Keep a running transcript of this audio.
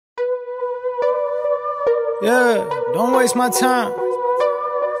Yeah, don't waste my time.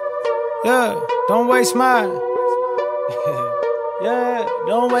 Yeah, don't waste my. Yeah,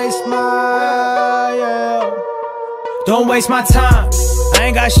 don't waste my. Yeah, don't waste my time. I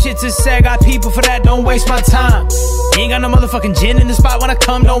ain't got shit to say, I got people for that. Don't waste my time. You ain't got no motherfucking gin in the spot when I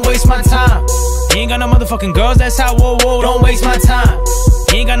come. Don't waste my time. You ain't got no motherfucking girls, that's how. Whoa, whoa, don't waste my time.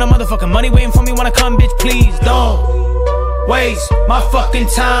 You ain't got no motherfucking money waiting for me when I come, bitch. Please don't waste my fucking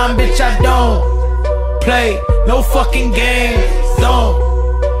time, bitch. I don't play no fucking games.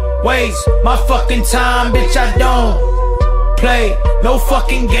 Don't waste my fucking time, bitch. I don't play no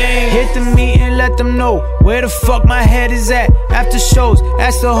fucking game. Hit the meeting, let them know where the fuck my head is at. After shows,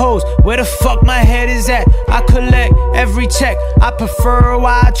 ask the host where the fuck my head is at. I collect every check, I prefer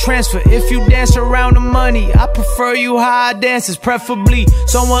wire transfer. If you dance around the money, I prefer you high dancers. Preferably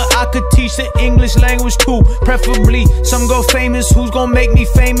someone I could teach the English language to. Preferably some girl famous who's gonna make me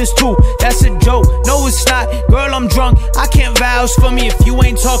famous too. That's a joke, no it's not. Girl, I'm drunk, I can't vouch for me. If you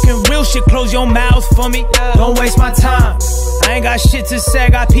ain't talking real shit, close your mouth for me. Don't waste my time. I ain't got shit to say, I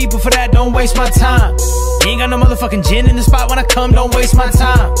got people for that. Don't waste my time. You ain't got no motherfucking gin in the spot when I come. Don't waste my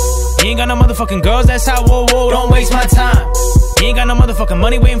time. You ain't got no motherfucking girls, that's how. Whoa, whoa, don't waste my time. You ain't got no motherfucking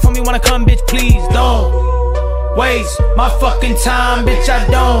money waiting for me when I come, bitch. Please don't waste my fucking time, bitch. I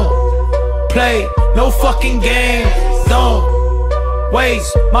don't play no fucking games. Don't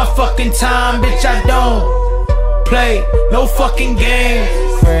waste my fucking time, bitch. I don't play no fucking games.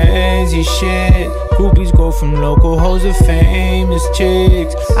 Crazy shit. Groupies go from local hoes to famous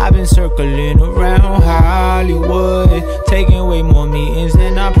chicks. I've been circling around Hollywood, taking way more meetings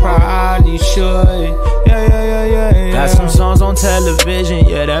than I probably should. Yeah. Got some songs on television,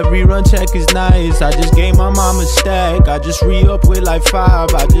 yeah, that rerun check is nice. I just gave my mama a stack, I just re-up with like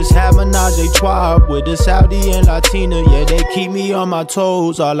 5. I just had Menage a Trois with a Saudi and Latina. Yeah, they keep me on my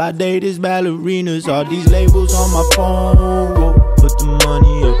toes, all I date is ballerinas. All these labels on my phone, whoa, put the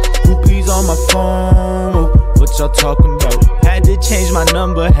money up. Groupies on my phone, whoa, what y'all talking about? Had to change my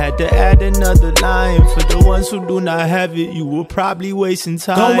number, had to add another line. For the ones who do not have it, you were probably wasting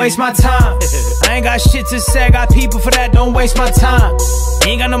time. Don't waste my time. I ain't got shit to say, I got people for that. Don't waste my time.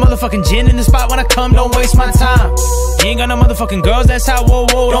 You ain't got no motherfucking gin in the spot when I come. Don't waste my time. You ain't got no motherfucking girls, that's how. Whoa,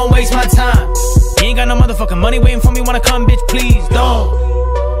 whoa, don't waste my time. You ain't got no motherfucking money waiting for me when I come, bitch. Please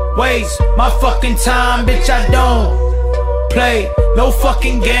don't waste my fucking time, bitch. I don't play no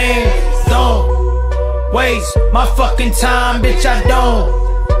fucking games. Don't waste my fucking time, bitch. I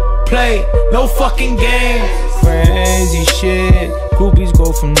don't play no fucking games. Crazy shit. Groupies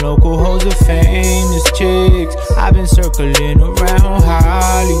go from local hoes to famous chicks. I've been circling around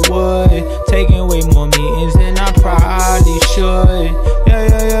Hollywood, taking way more meetings than I probably should.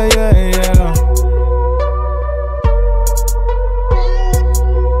 Yeah.